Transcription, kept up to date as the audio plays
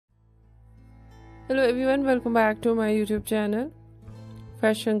Hello everyone, welcome back to my YouTube channel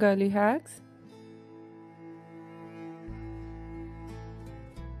Fashion Girly Hacks.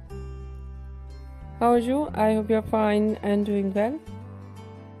 How are you? I hope you're fine and doing well.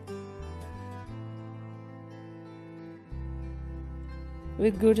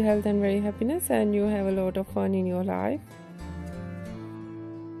 With good health and very happiness, and you have a lot of fun in your life.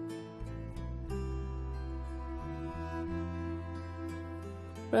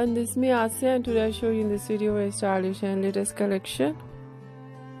 And this is me Asya, and today I show you in this video a stylish and latest collection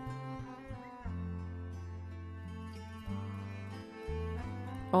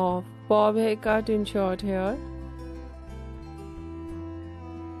of bob haircut in short hair.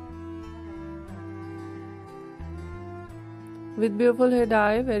 With beautiful hair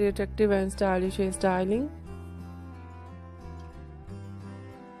dye, very attractive and stylish hair styling.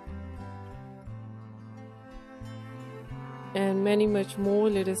 And many much more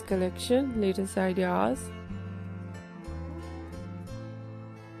latest collection, latest ideas.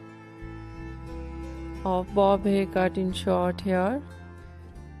 Of bob haircut in short hair.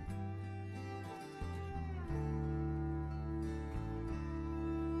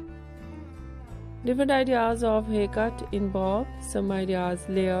 Different ideas of haircut in bob, some ideas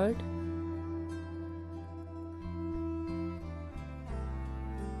layered.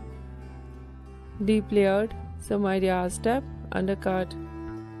 Deep layered, some ideas step, undercut.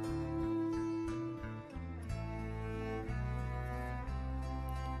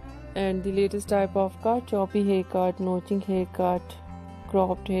 And the latest type of cut, choppy haircut, notching haircut,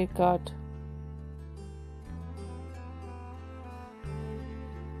 cropped haircut.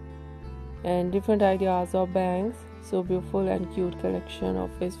 And different ideas of bangs, so beautiful and cute collection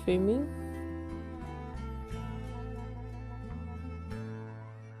of face framing.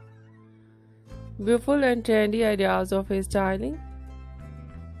 Beautiful and trendy ideas of hairstyling.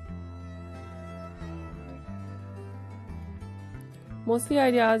 Mostly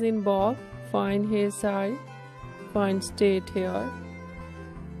ideas in bob, fine hairstyle, fine straight hair.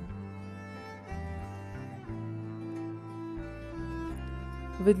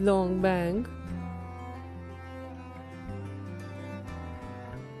 With long bang.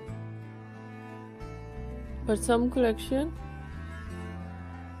 For some collection,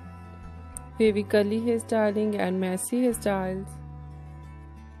 wavy curly hairstyling and messy hairstyles.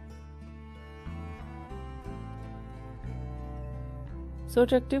 So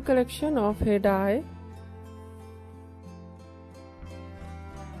attractive collection of hair dye.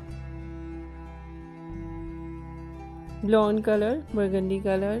 Blonde color, burgundy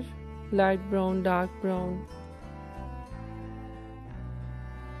color, light brown, dark brown.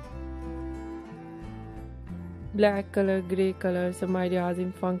 Black color, grey color, some ideas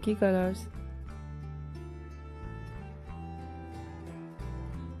in funky colors.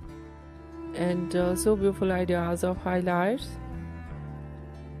 And so beautiful ideas of highlights.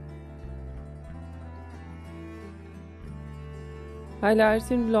 Highlights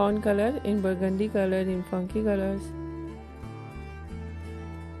in blonde color, in burgundy color, in funky colors.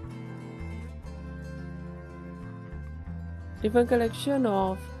 Different collection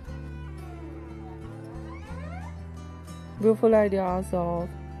of beautiful ideas of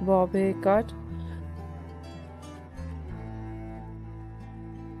bob haircut.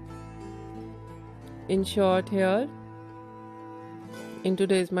 In short hair. In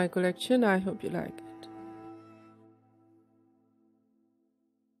today's my collection. I hope you like it.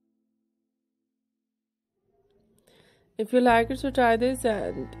 If you like it, so try this,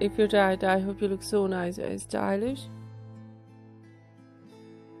 and if you try it, I hope you look so nice and stylish.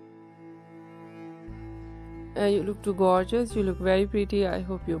 And you look too gorgeous, you look very pretty. I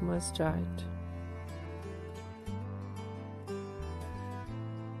hope you must try it.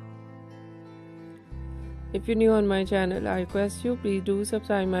 If you're new on my channel, I request you, please do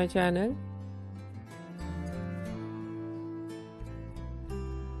subscribe my channel.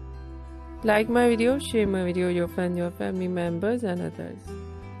 Like my video, share my video with your friends, your family members and others.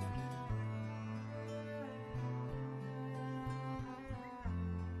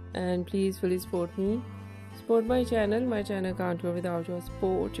 And please fully support me. Support my channel. My channel can't go without your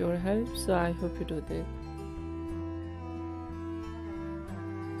support, your help. So I hope you do this.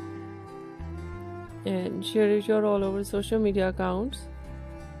 And share it your all over social media accounts.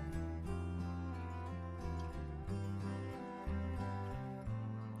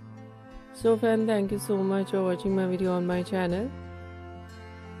 So friends, thank you so much for watching my video on my channel.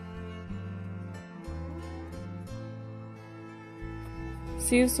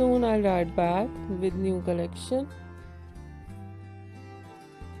 See you soon. I'll write back with new collection.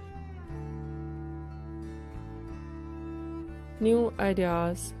 new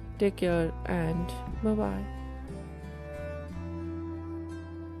ideas, Take care and bye bye.